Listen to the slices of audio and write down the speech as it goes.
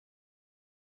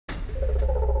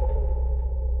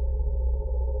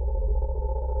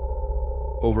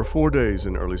Over 4 days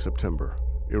in early September,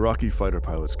 Iraqi fighter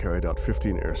pilots carried out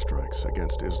 15 airstrikes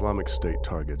against Islamic State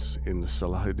targets in the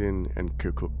Salahuddin and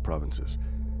Kirkuk provinces,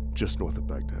 just north of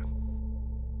Baghdad.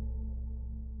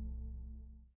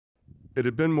 It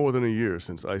had been more than a year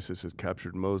since ISIS had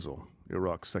captured Mosul,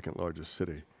 Iraq's second-largest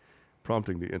city,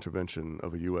 prompting the intervention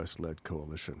of a U.S.-led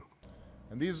coalition.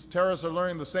 And these terrorists are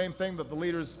learning the same thing that the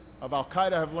leaders of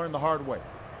al-Qaeda have learned the hard way.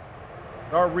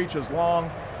 Our reach is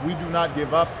long. We do not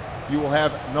give up. You will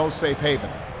have no safe haven.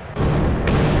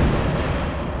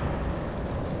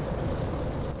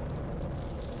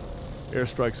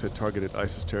 Airstrikes had targeted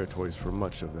ISIS territories for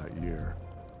much of that year.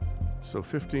 So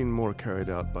 15 more carried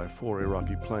out by 4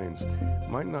 Iraqi planes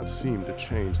might not seem to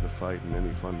change the fight in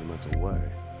any fundamental way.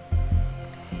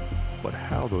 But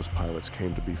how those pilots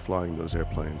came to be flying those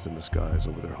airplanes in the skies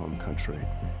over their home country,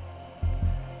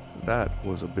 that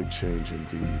was a big change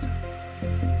indeed.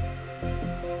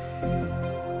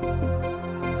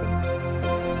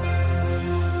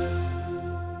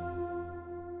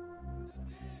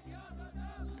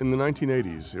 In the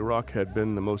 1980s, Iraq had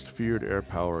been the most feared air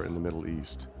power in the Middle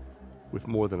East, with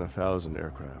more than 1,000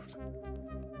 aircraft.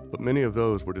 But many of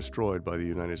those were destroyed by the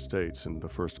United States in the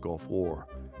First Gulf War,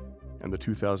 and the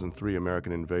 2003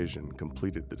 American invasion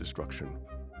completed the destruction.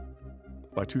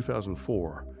 By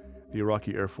 2004, the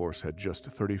Iraqi Air Force had just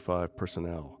 35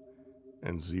 personnel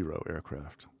and 0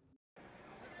 aircraft.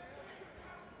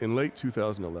 In late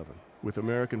 2011, with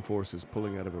American forces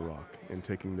pulling out of Iraq and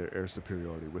taking their air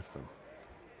superiority with them,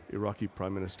 Iraqi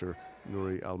Prime Minister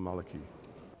Nouri al-Maliki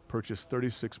purchased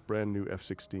 36 brand new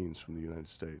F-16s from the United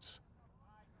States,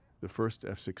 the first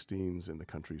F-16s in the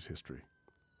country's history.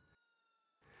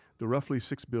 The roughly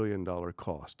 $6 billion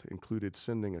cost included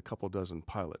sending a couple dozen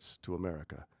pilots to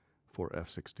America for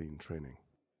F-16 training.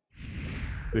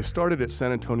 They started at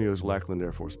San Antonio's Lackland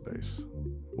Air Force Base,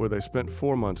 where they spent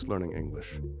 4 months learning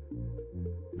English.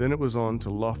 Then it was on to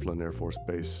Laughlin Air Force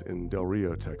Base in Del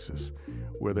Rio, Texas,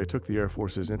 where they took the Air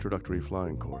Force's introductory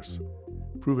flying course,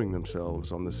 proving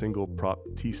themselves on the single-prop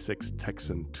T-6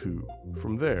 Texan II.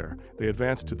 From there, they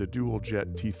advanced to the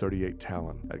dual-jet T-38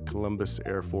 Talon at Columbus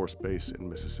Air Force Base in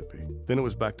Mississippi. Then it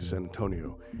was back to San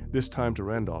Antonio, this time to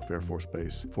Randolph Air Force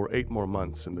Base for 8 more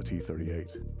months in the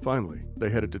T-38. Finally, they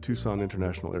headed to Tucson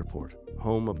International Airport,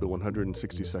 home of the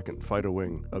 162nd Fighter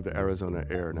Wing of the Arizona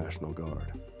Air National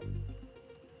Guard.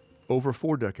 Over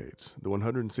 4 decades, the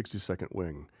 162nd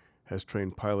Wing has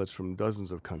trained pilots from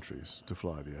dozens of countries to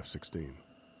fly the F-16.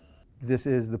 This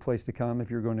is the place to come if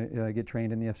you're going to get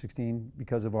trained in the F-16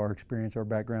 because of our experience, our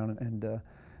background, and the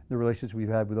relationships we've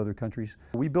had with other countries.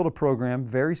 We built a program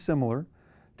very similar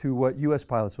to what U.S.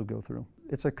 pilots will go through.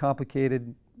 It's a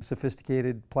complicated,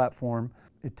 sophisticated platform.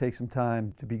 It takes some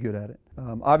time to be good at it.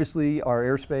 Obviously, our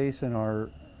airspace and our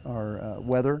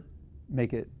weather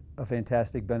make it a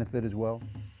fantastic benefit as well.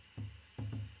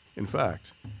 In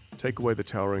fact, take away the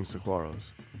towering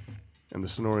saguaros, and the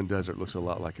Sonoran Desert looks a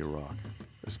lot like Iraq,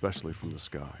 especially from the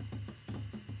sky.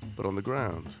 But on the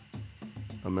ground,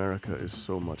 America is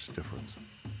so much different.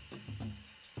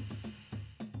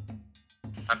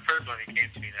 At first, when we came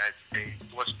to the United States,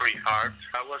 it was pretty hard.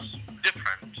 It was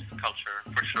different culture,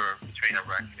 for sure, between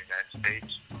Iraq and the United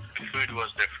States. The food was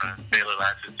different, daily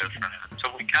life is different.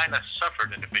 So we kind of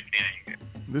suffered in the beginning.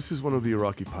 This is one of the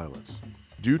Iraqi pilots.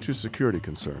 Due to security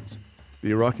concerns,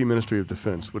 the Iraqi Ministry of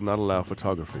Defense would not allow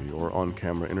photography or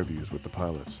on-camera interviews with the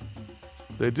pilots.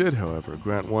 They did, however,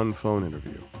 grant one phone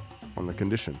interview on the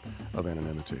condition of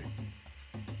anonymity.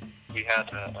 We had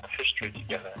a history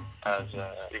together as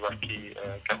Iraqi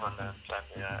government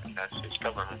and the United States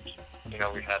government. You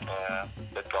know, we had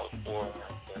the Gulf War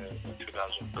in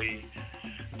 2003.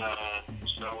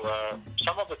 So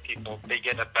some of the people, they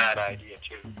get a bad idea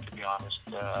too, to be honest.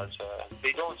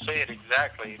 They don't say it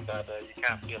exactly, but you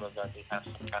can feel it that they have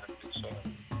some kind of concern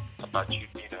about you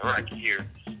being Iraqi here.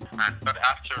 But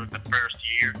after the first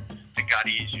year, it got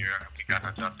easier. We got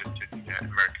adapted to the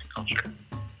American culture.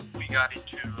 We got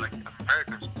into like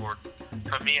American sport.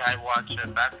 For me, I watch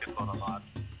basketball a lot,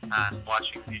 and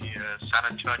watching the San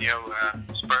Antonio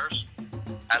Spurs,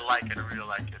 I like it. I really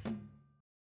like it.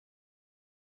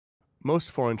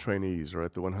 Most foreign trainees are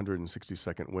at the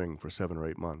 162nd Wing for 7 or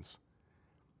 8 months.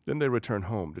 Then they return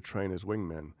home to train as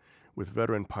wingmen with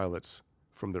veteran pilots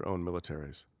from their own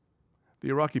militaries. The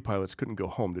Iraqi pilots couldn't go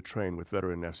home to train with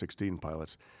veteran F-16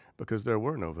 pilots because there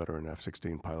were no veteran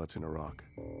F-16 pilots in Iraq.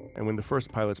 And when the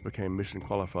first pilots became mission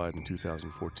qualified in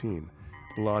 2014,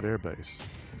 Balad Air Base,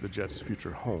 the jet's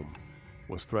future home,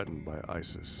 was threatened by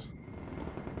ISIS.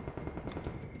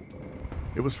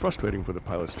 It was frustrating for the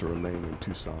pilots to remain in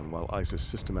Tucson while ISIS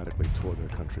systematically tore their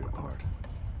country apart.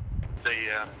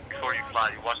 Before you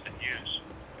fly, you watch the news.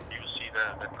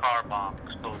 the car bomb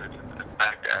exploded in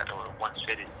Baghdad or one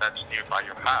city that's nearby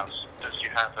your house, because you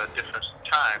have a different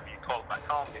time. You call back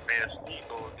home, they may asleep,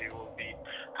 or they will be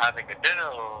having a dinner,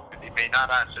 or they may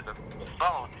not answer the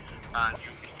phone, and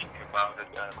you'll be thinking about it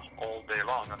all day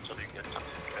long until you get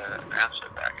something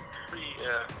answered back. Pretty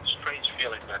strange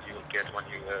feeling that you'll get when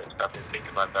you start to think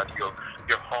about that.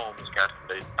 Your home is got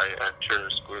invaded by a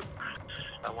terrorist group.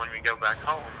 When we go back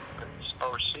home, it's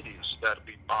our cities that will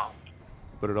be bombed.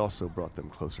 But it also brought them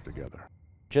closer together.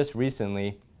 Just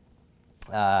recently,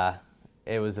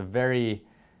 it was a very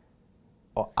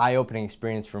eye-opening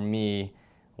experience for me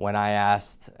when I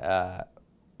asked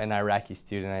an Iraqi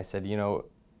student, I said, you know,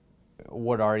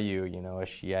 what are you? You know, a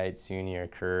Shiite, Sunni, or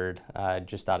Kurd?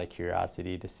 Just out of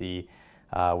curiosity to see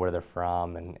where they're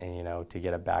from and, you know, to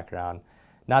get a background.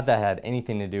 Not that it had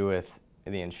anything to do with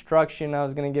the instruction I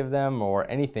was going to give them or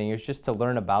anything. It was just to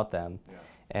learn about them. Yeah.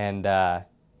 And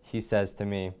he says to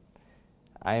me,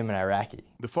 I am an Iraqi.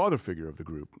 The father figure of the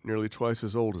group, nearly twice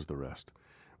as old as the rest,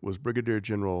 was Brigadier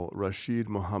General Rashid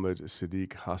Mohammed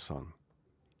Siddiq Hassan,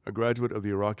 a graduate of the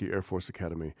Iraqi Air Force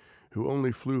Academy who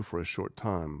only flew for a short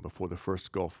time before the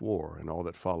first Gulf War and all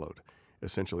that followed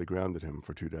essentially grounded him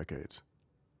for 2 decades.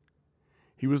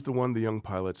 He was the one the young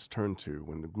pilots turned to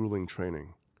when the grueling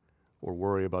training or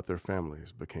worry about their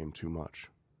families became too much.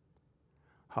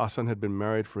 Hassan had been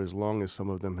married for as long as some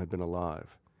of them had been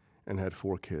alive and had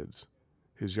 4 kids,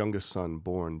 his youngest son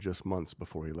born just months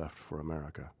before he left for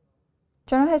America.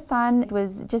 General Hassan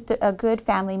was just a good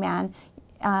family man.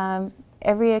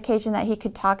 Every occasion that he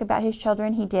could talk about his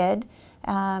children, he did,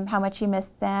 how much he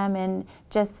missed them, and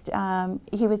just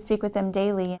he would speak with them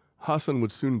daily. Hassan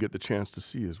would soon get the chance to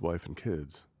see his wife and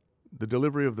kids. The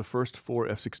delivery of the first 4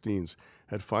 F-16s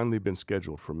had finally been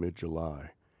scheduled for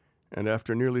mid-July, and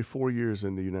after nearly 4 years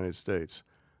in the United States,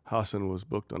 Hassan was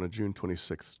booked on a June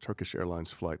 26th Turkish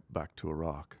Airlines flight back to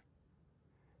Iraq.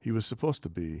 He was supposed to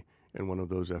be in one of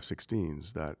those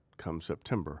F-16s that, come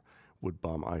September, would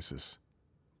bomb ISIS,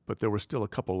 but there were still a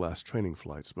couple last training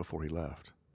flights before he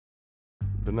left.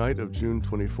 The night of June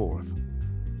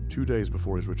 24th, 2 days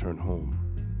before his return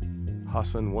home,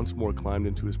 Hassan once more climbed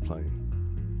into his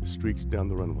plane, streaked down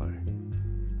the runway,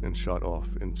 and shot off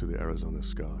into the Arizona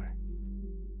sky.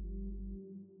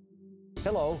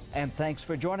 Hello, and thanks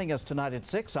for joining us tonight at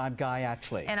 6. I'm Guy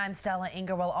Atchley. And I'm Stella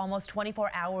Inger. Well, almost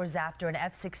 24 hours after an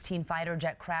F-16 fighter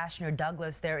jet crash near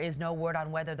Douglas, there is no word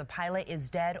on whether the pilot is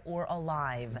dead or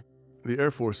alive. The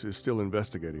Air Force is still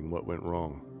investigating what went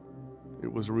wrong.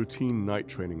 It was a routine night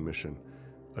training mission,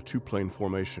 a 2-plane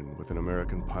formation with an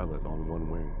American pilot on one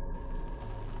wing.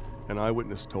 An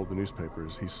eyewitness told the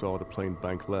newspapers he saw the plane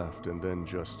bank left and then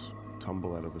just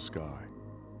tumble out of the sky.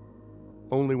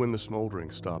 Only when the smoldering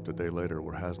stopped a day later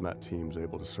were hazmat teams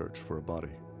able to search for a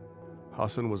body.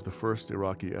 Hassan was the first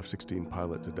Iraqi F-16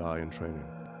 pilot to die in training,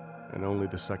 and only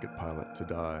the second pilot to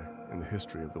die in the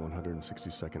history of the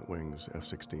 162nd Wing's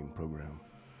F-16 program.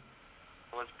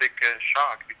 It was a big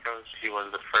shock because he was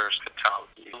the first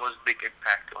fatality. It was a big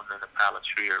impact on the pilot's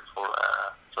career for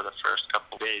the first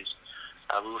couple of days.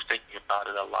 We were thinking about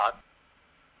it a lot.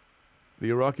 The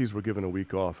Iraqis were given a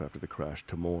week off after the crash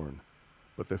to mourn,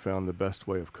 but they found the best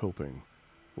way of coping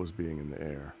was being in the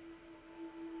air.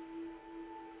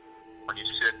 When you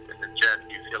sit in the jet,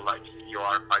 you feel like you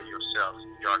are by yourself.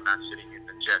 You are not sitting in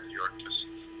the jet. You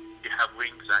have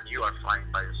wings and you are flying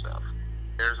by yourself.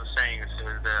 There's a saying that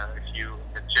says if you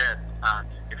in the jet,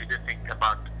 if you didn't think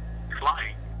about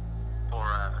flying for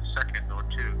a second or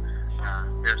two,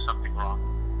 there's something wrong.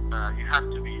 You have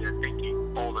to be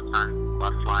thinking all the time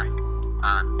about flying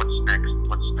and what's next,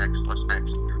 what's next, what's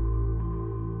next.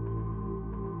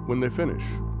 When they finish,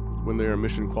 when they are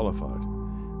mission qualified,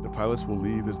 the pilots will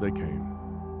leave as they came,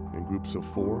 in groups of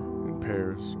 4, in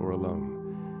pairs, or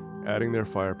alone, adding their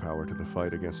firepower to the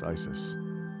fight against ISIS,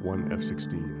 one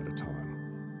F-16 at a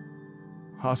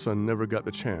time. Hassan never got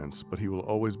the chance, but he will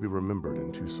always be remembered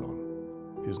in Tucson.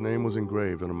 His name was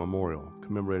engraved on a memorial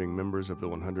commemorating members of the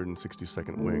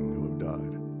 162nd Wing who have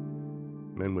died.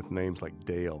 Men with names like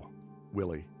Dale,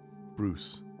 Willie,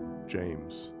 Bruce,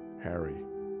 James, Harry,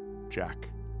 Jack.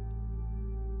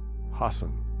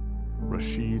 Hassan,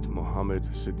 Rashid Mohammed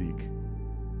Siddiq.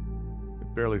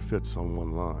 It barely fits on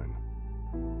one line,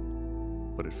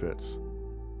 but it fits.